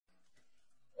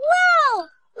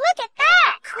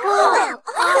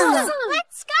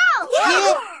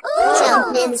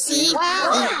in the sea,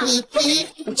 beep,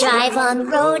 beep, beep. We drive on the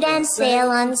road and sail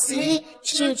on the sea.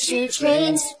 Choo choo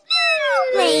trains,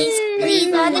 planes.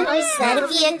 These are the noises that a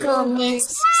vehicle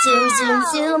makes. Zoom, zoom,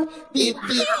 zoom, beep,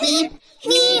 beep, beep.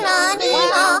 Nee-haw,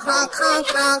 nee-haw, honk, honk,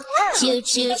 honk. Choo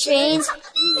choo trains,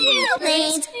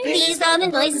 planes. These are the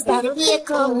noises that a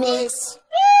vehicle makes.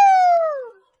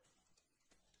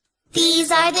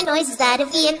 These are the noises that a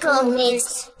vehicle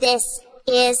makes. This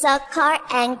is a car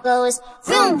and goes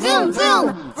vroom, vroom,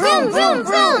 vroom, vroom, vroom,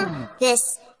 vroom.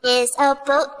 This is a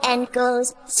boat and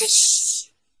goes swish,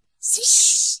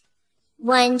 swish.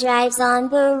 One drives on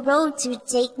the road to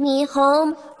take me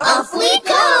home. Off we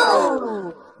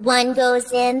go! One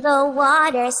goes in the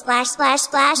water, splash, splash,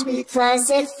 splash, because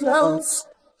it floats.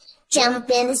 Jump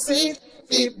in the sea,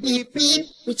 beep, beep, beep.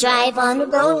 We drive on the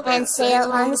road and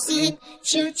sail on the sea.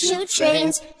 Choo choo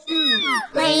trains,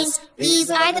 planes. These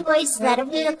are the voices that a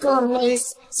vehicle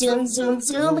makes. Zoom, zoom,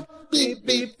 zoom, beep,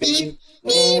 beep, beep.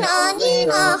 Nee-haw,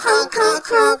 nee-haw, honk, honk,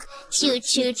 honk. Choo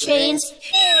choo trains,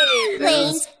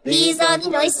 planes. These are the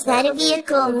noises that a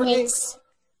vehicle makes.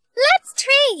 Let's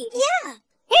trade. Yeah.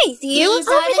 Hey, you These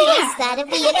are the noises that a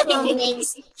vehicle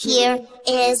makes. Here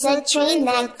is a train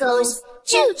that goes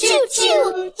choo choo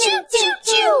choo, choo choo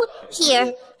choo.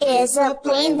 Here is a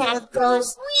plane that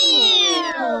goes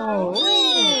whew,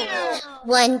 whew.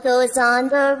 One goes on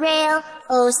the rail,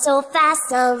 oh so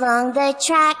fast along the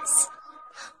tracks.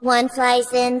 One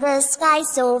flies in the sky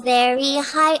so very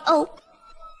high, oh.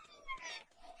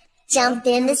 Jump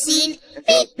in the sea,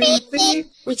 beep, beep,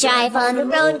 beep. We drive on the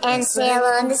road and sail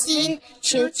on the sea.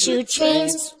 Choo choo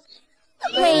trains,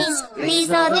 planes.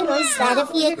 These are the noises that a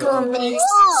vehicle makes.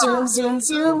 Zoom, zoom,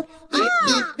 zoom, beep,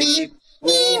 beep, beep.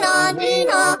 Nee-haw,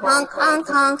 nee-haw, honk, honk,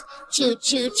 honk. Choo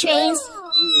choo trains,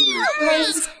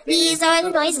 planes. These are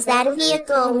the noises that a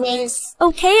vehicle makes.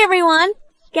 Okay, everyone,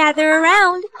 gather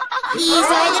around. These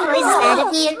are the noises that a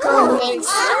vehicle makes.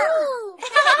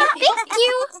 Thank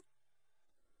you.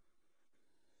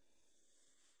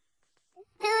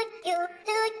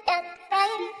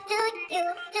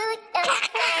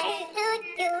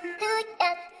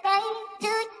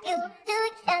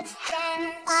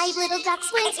 Five little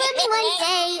ducks went swimming one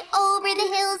day over the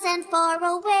hills and far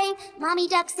away. Mommy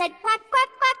duck said quack, quack,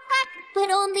 quack, quack,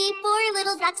 but only four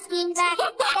little ducks came back.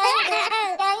 Four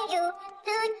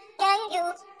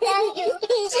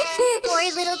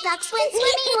little ducks went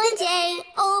swimming one day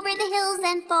over the hills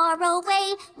and far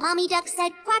away. Mommy duck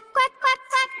said quack, quack, quack,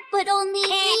 quack, but only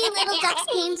three little ducks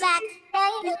came back.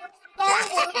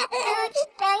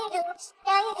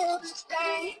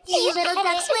 Three little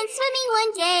ducks went swimming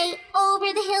one day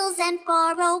over the hills and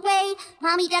far away.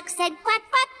 Mommy duck said quack,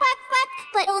 quack, quack, quack,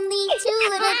 but only two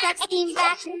little ducks came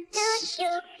back.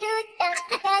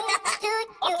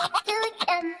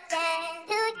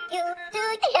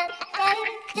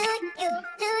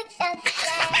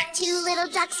 Two little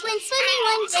ducks went swimming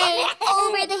one day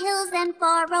over the hills and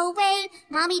far away.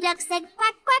 Mommy duck said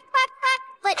quack, quack, quack, quack,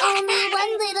 but only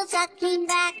one little duck came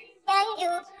back.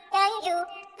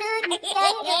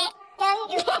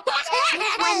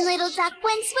 One little duck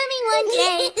went swimming one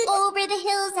day over the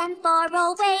hills and far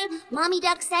away. Mommy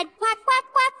duck said quack, quack,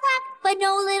 quack, quack, but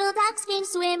no little ducks came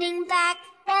swimming back.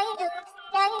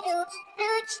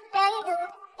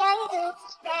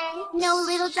 No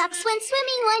little ducks went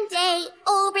swimming one day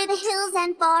over the hills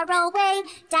and far away.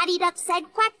 Daddy duck said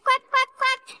quack, quack, quack,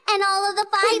 quack, and all of the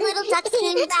five little ducks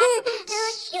came back.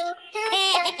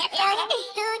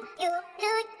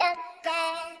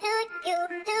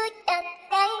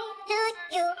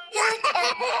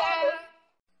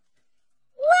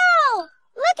 Whoa!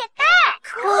 Look at that!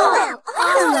 Cool.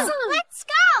 Awesome! Let's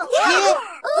go!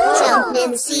 Jump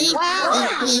in the sea,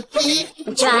 beep, beep, beep.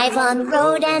 We drive on the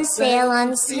road and sail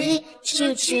on the sea.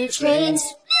 Choo choo trains,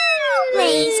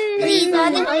 planes. These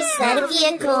are the noises that a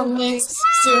vehicle makes.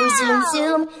 Zoom, zoom,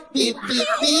 zoom, beep, beep,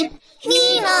 beep.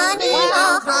 Nee-haw,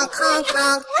 nee-haw, honk, honk,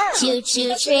 honk. Choo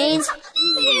choo trains,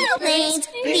 planes.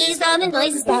 These are the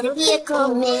noises that a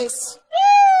vehicle makes.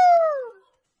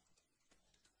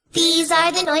 These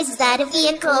are the noises that a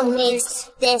vehicle makes.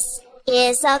 This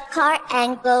is a car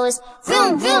and goes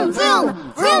vroom, vroom,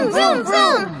 vroom, vroom, vroom,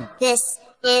 vroom. This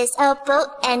is a boat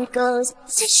and goes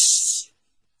swish,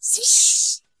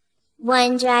 swish.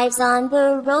 One drives on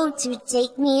the road to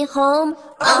take me home.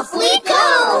 Off we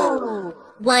go!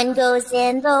 One goes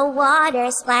in the water,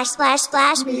 splash, splash,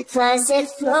 splash, because it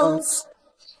floats.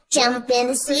 Jump in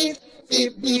the sea,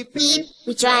 beep, beep, beep.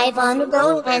 We drive on the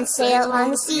road and sail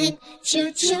on the sea.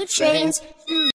 Choo choo trains,